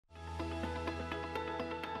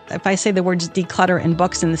If I say the words declutter and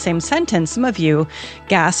books in the same sentence, some of you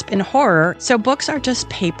gasp in horror. So books are just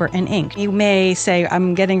paper and ink. You may say,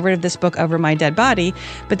 I'm getting rid of this book over my dead body,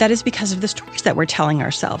 but that is because of the stories that we're telling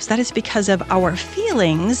ourselves. That is because of our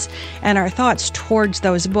feelings and our thoughts towards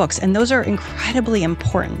those books. And those are incredibly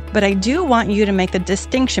important. But I do want you to make the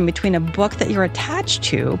distinction between a book that you're attached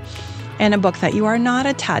to and a book that you are not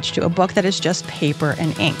attached to, a book that is just paper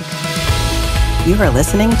and ink. You are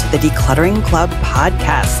listening to the Decluttering Club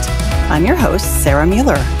podcast. I'm your host, Sarah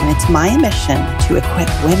Mueller, and it's my mission to equip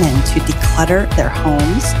women to declutter their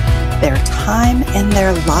homes, their time, and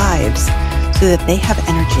their lives so that they have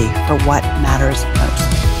energy for what matters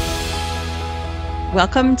most.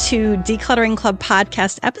 Welcome to Decluttering Club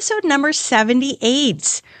podcast, episode number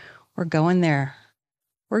 78. We're going there.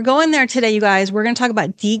 We're going there today, you guys. We're going to talk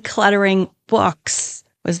about decluttering books.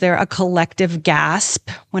 Was there a collective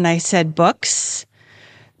gasp when I said books?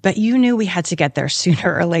 But you knew we had to get there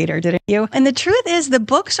sooner or later, didn't you? And the truth is, the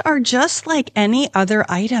books are just like any other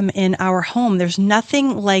item in our home. There's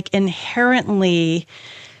nothing like inherently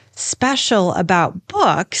special about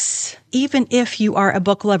books. Even if you are a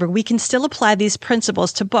book lover, we can still apply these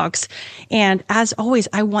principles to books. And as always,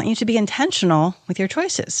 I want you to be intentional with your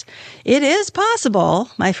choices. It is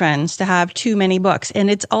possible, my friends, to have too many books.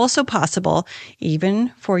 And it's also possible, even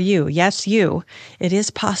for you, yes, you, it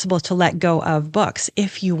is possible to let go of books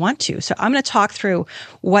if you want to. So I'm going to talk through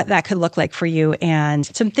what that could look like for you and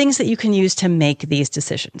some things that you can use to make these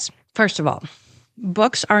decisions. First of all,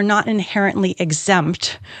 books are not inherently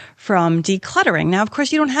exempt from decluttering. Now, of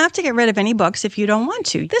course, you don't have to get rid of any books if you don't want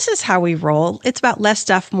to. This is how we roll. It's about less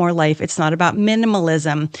stuff, more life. It's not about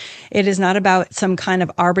minimalism. It is not about some kind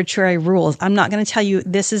of arbitrary rules. I'm not going to tell you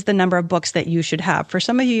this is the number of books that you should have. For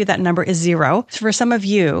some of you, that number is 0. For some of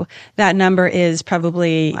you, that number is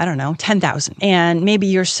probably, 10,000. And maybe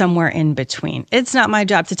you're somewhere in between. It's not my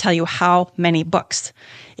job to tell you how many books.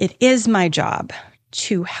 It is my job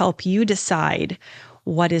to help you decide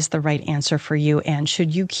what is the right answer for you and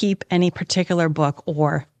should you keep any particular book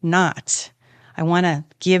or not. I want to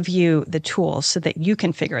give you the tools so that you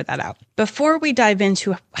can figure that out. Before we dive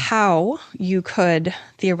into how you could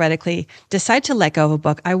theoretically decide to let go of a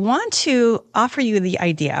book, I want to offer you the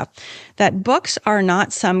idea that books are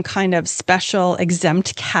not some kind of special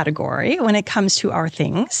exempt category when it comes to our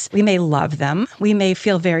things. We may love them. We may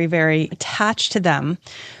feel very, very attached to them.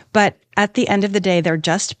 But at the end of the day, they're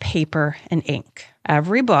just paper and ink.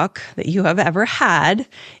 Every book that you have ever had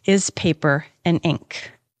is paper and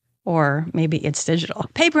ink. Or maybe it's digital.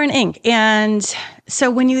 Paper and ink. And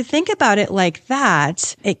so when you think about it like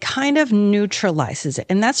that, it kind of neutralizes it.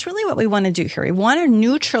 And that's really what we want to do here. We want to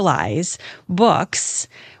neutralize books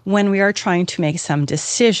when we are trying to make some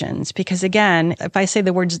decisions. Because again, if I say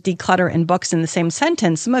the words declutter and books in the same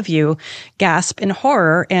sentence, some of you gasp in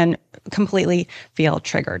horror and completely feel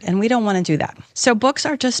triggered. And we don't want to do that. So books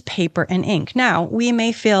are just paper and ink. Now, we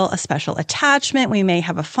may feel a special attachment. We may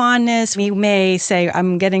have a fondness. We may say,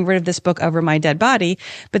 I'm getting rid of this book over my dead body.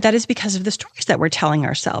 But that is because of the stories that we're telling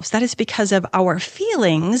ourselves. That is because of our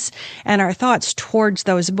feelings and our thoughts towards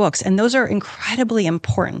those books. And those are incredibly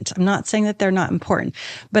important. I'm not saying that they're not important,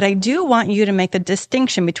 but I do want you to make the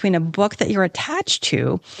distinction between a book that you're attached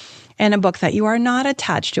to and a book that you are not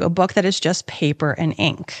attached to, a book that is just paper and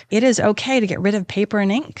ink. It is okay to get rid of paper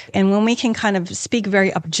and ink. And when we can kind of speak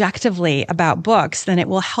very objectively about books, then it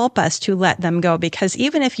will help us to let them go. Because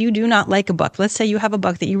even if you do not like a book, let's say you have a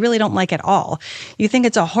book that you really don't like at all, you think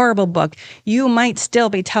it's a horrible book, you might still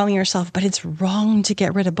be telling yourself, but it's wrong to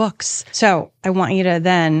get rid of books. So I want you to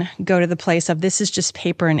then go to the place of this is just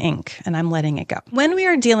paper and ink, and I'm letting it go. When we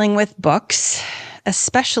are dealing with books,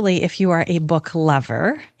 especially if you are a book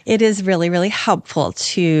lover, it is really, really helpful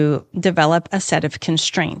to develop a set of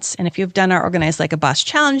constraints. And if you've done our Organize Like a Boss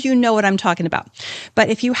challenge, you know what I'm talking about. But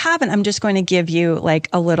if you haven't, I'm just going to give you like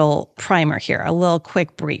a little primer here, a little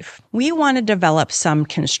quick brief. We want to develop some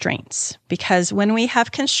constraints because when we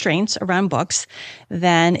have constraints around books,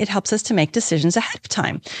 then it helps us to make decisions ahead of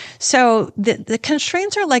time. So the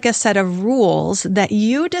constraints are like a set of rules that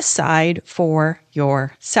you decide for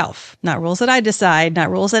yourself. Not rules that I decide, not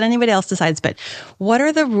rules that anybody else decides, but what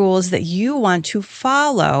are the rules that you want to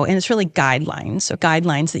follow? And it's really guidelines. So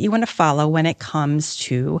guidelines that you want to follow when it comes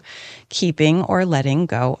to keeping or letting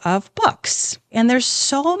go of books. And there's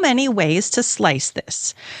so many ways to slice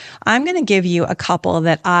this. I'm going to give you a couple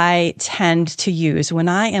that I tend to use when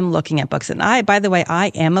I am looking at books. And by the way, I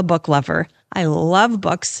am a book lover. I love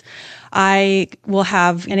books. I will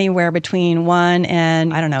have anywhere between 1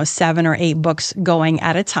 and, 7 or 8 books going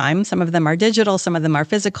at a time. Some of them are digital, some of them are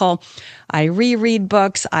physical. I reread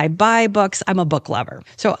books, I buy books. I'm a book lover.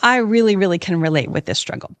 So I really, really can relate with this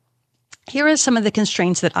struggle. Here are some of the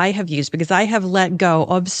constraints that I have used because I have let go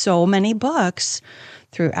of so many books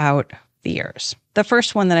throughout the years. The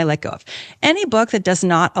first one that I let go of, any book that does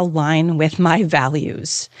not align with my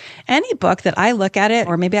values. Any book that I look at it,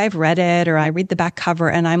 or maybe I've read it, or I read the back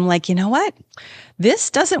cover and I'm like, you know what?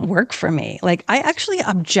 This doesn't work for me. Like, I actually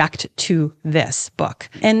object to this book.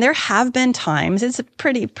 And there have been times, it's a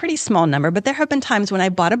pretty small number, but there have been times when I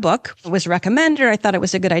bought a book, it was recommended, or I thought it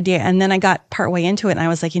was a good idea. And then I got partway into it and I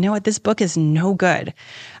was like, you know what? This book is no good.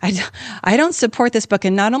 I don't support this book.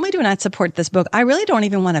 And not only do I not support this book, I really don't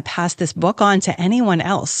even want to pass this book on to anyone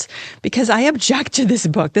else because I object to this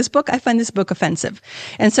book. I find this book offensive.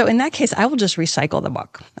 And so in that case, I will just recycle the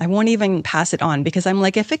book. I won't even pass it on because I'm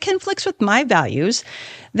like, if it conflicts with my values,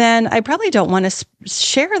 then I probably don't want to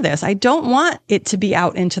share this. I don't want it to be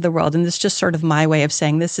out into the world. And this is just sort of my way of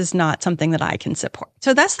saying this is not something that I can support.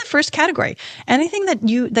 So that's the first category. Anything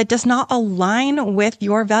that does not align with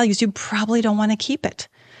your values, you probably don't want to keep it.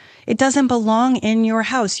 It doesn't belong in your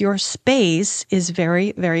house. Your space is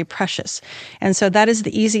very, very precious. And so that is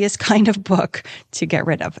the easiest kind of book to get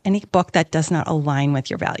rid of. Any book that does not align with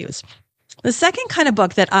your values. The second kind of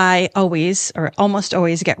book that I always or almost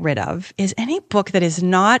always get rid of is any book that is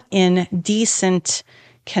not in decent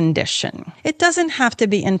condition. It doesn't have to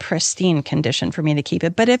be in pristine condition for me to keep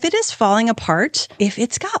it, but if it is falling apart, if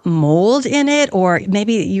it's got mold in it, or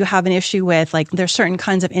maybe you have an issue with there's certain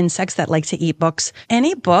kinds of insects that like to eat books,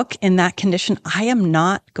 any book in that condition, I am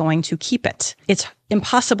not going to keep it. It's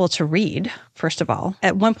impossible to read, first of all.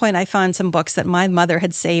 At one point, I found some books that my mother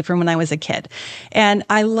had saved from when I was a kid. And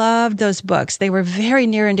I loved those books. They were very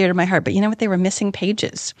near and dear to my heart. But you know what? They were missing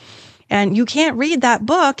pages. And you can't read that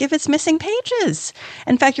book if it's missing pages.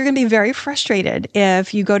 In fact, you're going to be very frustrated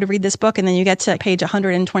if you go to read this book and then you get to page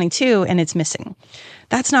 122 and it's missing.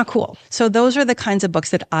 That's not cool. So those are the kinds of books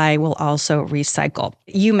that I will also recycle.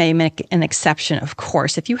 You may make an exception, of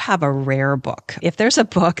course, if you have a rare book. If there's a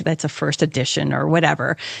book that's a first edition or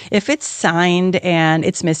whatever, if it's signed and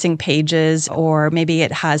it's missing pages, or maybe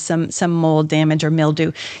it has some mold damage or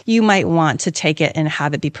mildew, you might want to take it and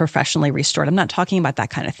have it be professionally restored. I'm not talking about that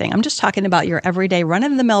kind of thing. I'm just talking about your everyday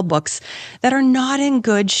run-of-the-mill books that are not in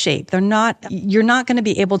good shape. You're not going to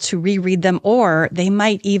be able to reread them, or they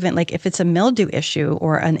might even, if it's a mildew issue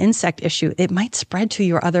or an insect issue, it might spread to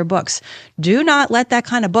your other books. Do not let that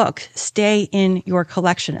kind of book stay in your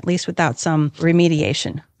collection, at least without some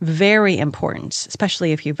remediation. Very important,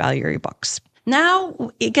 especially if you value your books.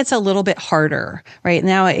 Now it gets a little bit harder, right?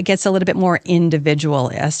 Now it gets a little bit more individual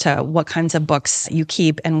as to what kinds of books you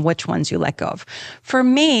keep and which ones you let go of. For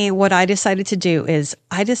me, what I decided to do is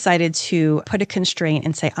I decided to put a constraint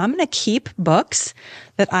and say, I'm going to keep books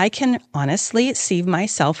that I can honestly see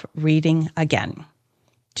myself reading again.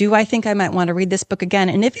 Do I think I might want to read this book again?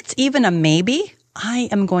 And if it's even a maybe, I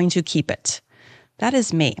am going to keep it. That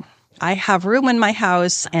is me. I have room in my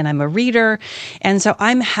house and I'm a reader. And so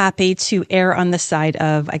I'm happy to err on the side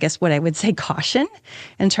of, I guess, what I would say caution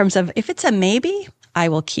in terms of if it's a maybe, I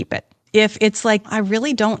will keep it. If it's I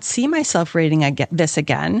really don't see myself reading this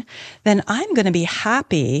again, then I'm going to be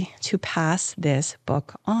happy to pass this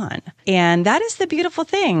book on. And that is the beautiful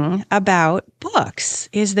thing about books,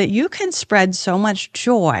 is that you can spread so much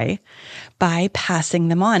joy by passing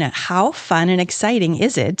them on. How fun and exciting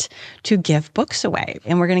is it to give books away?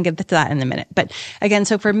 And we're going to get to that in a minute. But again,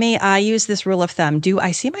 so for me, I use this rule of thumb. Do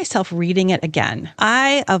I see myself reading it again?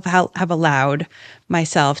 I have allowed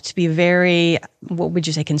myself to be very, what would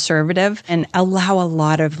you say, conservative, and allow a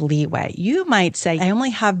lot of leeway. You might say, I only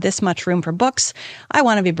have this much room for books. I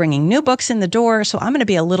want to be bringing new books in the door, so I'm going to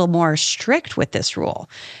be a little more strict with this rule.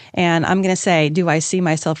 And I'm going to say, do I see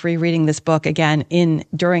myself rereading this book again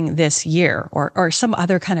during this year, or some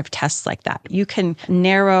other kind of tests like that? You can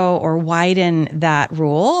narrow or widen that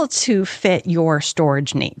rule to fit your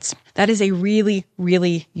storage needs. That is a really,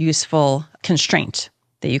 really useful constraint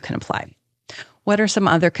that you can apply. What are some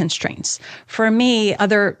other constraints? For me,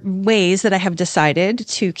 other ways that I have decided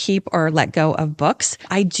to keep or let go of books,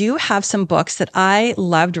 I do have some books that I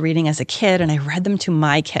loved reading as a kid, and I read them to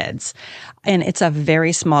my kids. And it's a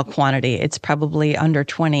very small quantity. It's probably under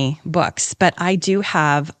 20 books, but I do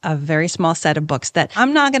have a very small set of books that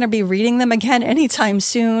I'm not going to be reading them again anytime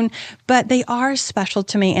soon, but they are special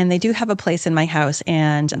to me and they do have a place in my house.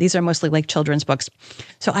 And these are mostly like children's books.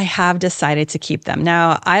 So I have decided to keep them.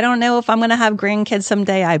 Now, I don't know if I'm going to have grandkids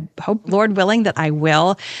someday. I hope, Lord willing, that I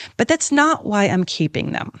will, but that's not why I'm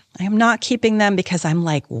keeping them. I am not keeping them because I'm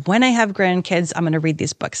like, when I have grandkids, I'm going to read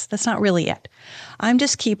these books. That's not really it. I'm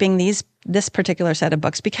just keeping this particular set of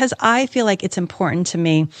books because I feel like it's important to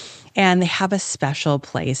me and they have a special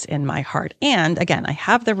place in my heart. And again, I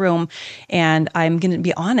have the room and I'm going to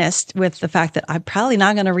be honest with the fact that I'm probably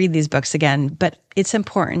not going to read these books again, but it's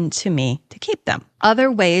important to me to keep them.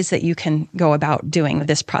 Other ways that you can go about doing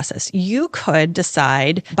this process. You could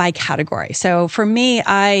decide by category. So for me,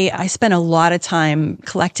 I spent a lot of time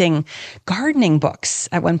collecting gardening books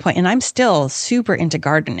at one point, and I'm still super into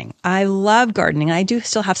gardening. I love gardening. I do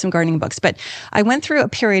still have some gardening books, but I went through a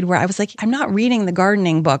period where I was like, I'm not reading the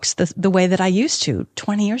gardening books the way that I used to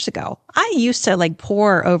 20 years ago. I used to like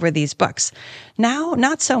pore over these books. Now,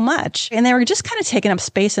 not so much. And they were just kind of taking up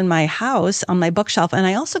space in my house on my bookshelf. And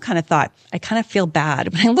I also kind of thought, I kind of feel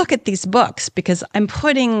bad when I look at these books because I'm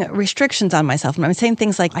putting restrictions on myself. And I'm saying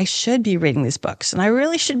things like, I should be reading these books and I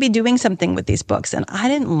really should be doing something with these books. And I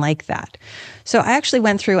didn't like that. So I actually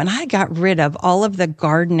went through and I got rid of all of the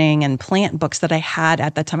gardening and plant books that I had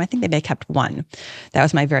at that time. I think maybe I kept one. That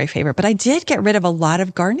was my very favorite. But I did get rid of a lot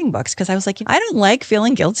of gardening books because I was like, I don't like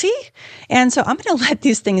feeling guilty. And so I'm going to let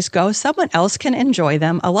these things go. Someone else can enjoy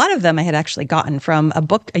them. A lot of them I had actually gotten from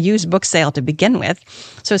a used book sale to begin with.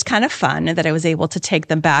 So it's kind of fun that I was able to take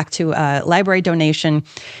them back to a library donation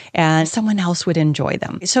and someone else would enjoy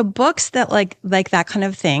them. So books that like that kind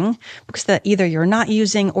of thing, books that either you're not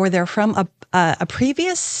using or they're from a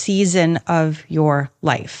previous season of your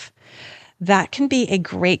life. That can be a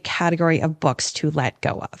great category of books to let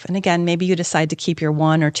go of. And again, maybe you decide to keep your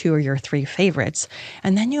 1 or 2 or your 3 favorites,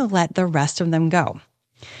 and then you let the rest of them go.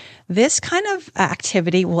 This kind of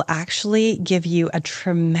activity will actually give you a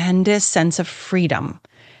tremendous sense of freedom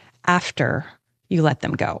after you let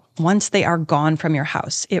them go. Once they are gone from your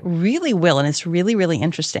house, it really will. And it's really, really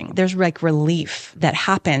interesting. There's like relief that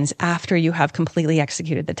happens after you have completely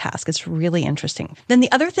executed the task. It's really interesting. Then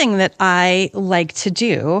the other thing that I like to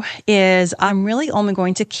do is I'm really only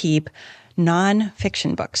going to keep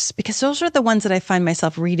nonfiction books because those are the ones that I find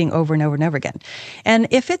myself reading over and over and over again. And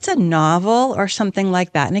if it's a novel or something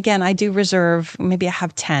like that, and again, I do reserve, maybe I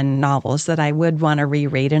have 10 novels that I would want to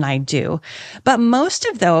reread, and I do. But most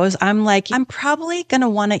of those, I'm like, I'm probably going to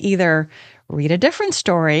want to either read a different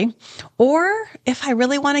story, or if I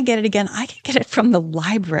really want to get it again, I can get it from the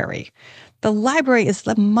library. The library is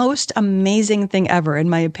the most amazing thing ever, in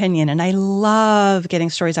my opinion, and I love getting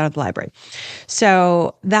stories out of the library.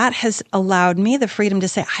 So that has allowed me the freedom to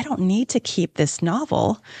say, I don't need to keep this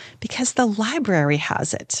novel because the library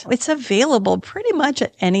has it. It's available pretty much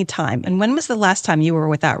at any time. And when was the last time you were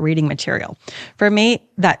without reading material? For me,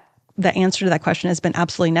 the answer to that question has been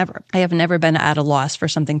absolutely never. I have never been at a loss for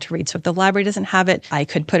something to read. So if the library doesn't have it, I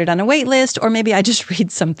could put it on a wait list, or maybe I just read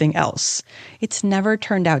something else. It's never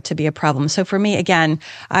turned out to be a problem. So for me, again,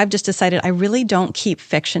 I've just decided I really don't keep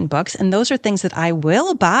fiction books. And those are things that I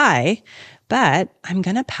will buy, but I'm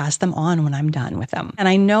going to pass them on when I'm done with them. And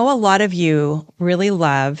I know a lot of you really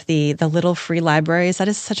love the little free libraries. That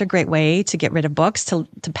is such a great way to get rid of books, to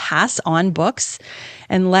pass on books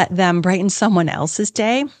and let them brighten someone else's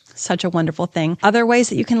day. Such a wonderful thing. Other ways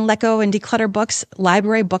that you can let go and declutter books,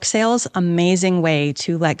 library book sales, amazing way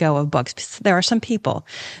to let go of books. There are some people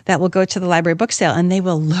that will go to the library book sale and they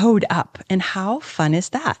will load up. And how fun is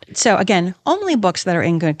that? So again, only books that are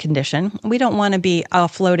in good condition. We don't want to be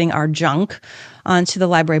offloading our junk onto the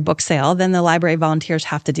library book sale. Then the library volunteers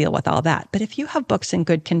have to deal with all that. But if you have books in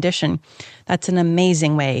good condition, that's an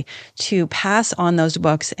amazing way to pass on those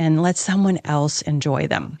books and let someone else enjoy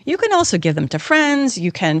them. You can also give them to friends.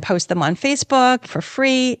 You can post them on Facebook for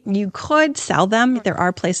free. You could sell them. There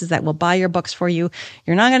are places that will buy your books for you.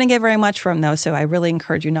 You're not going to get very much from those. So I really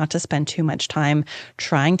encourage you not to spend too much time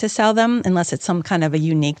trying to sell them unless it's some kind of a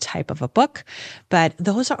unique type of a book. But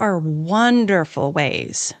those are wonderful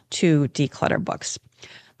ways to declutter books.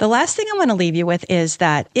 The last thing I want to leave you with is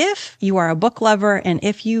that if you are a book lover and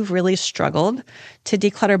if you've really struggled to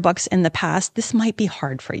declutter books in the past, this might be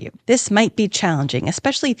hard for you. This might be challenging,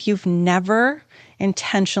 especially if you've never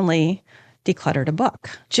intentionally decluttered a book.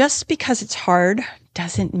 Just because it's hard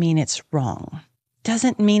doesn't mean it's wrong.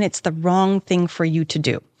 doesn't mean it's the wrong thing for you to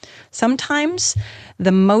do. Sometimes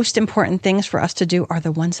the most important things for us to do are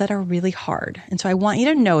the ones that are really hard. And so I want you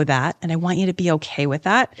to know that, and I want you to be okay with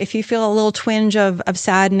that. If you feel a little twinge of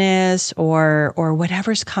sadness or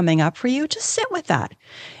whatever's coming up for you, just sit with that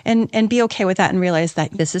and be okay with that and realize that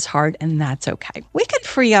this is hard and that's okay. We could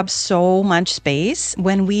free up so much space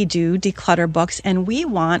when we do declutter books, and we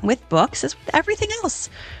want, with books as with everything else,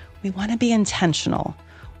 we want to be intentional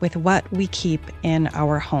with what we keep in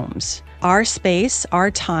our homes. Our space, our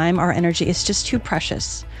time, our energy is just too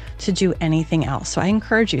precious to do anything else. So I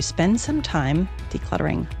encourage you, spend some time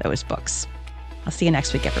decluttering those books. I'll see you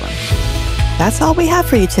next week, everyone. That's all we have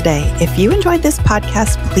for you today. If you enjoyed this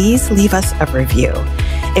podcast, please leave us a review.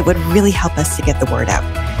 It would really help us to get the word out.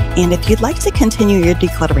 And if you'd like to continue your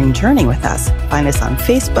decluttering journey with us, find us on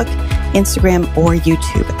Facebook, Instagram, or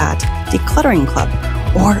YouTube at Decluttering Club,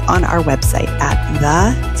 or on our website at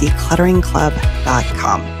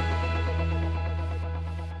thedeclutteringclub.com.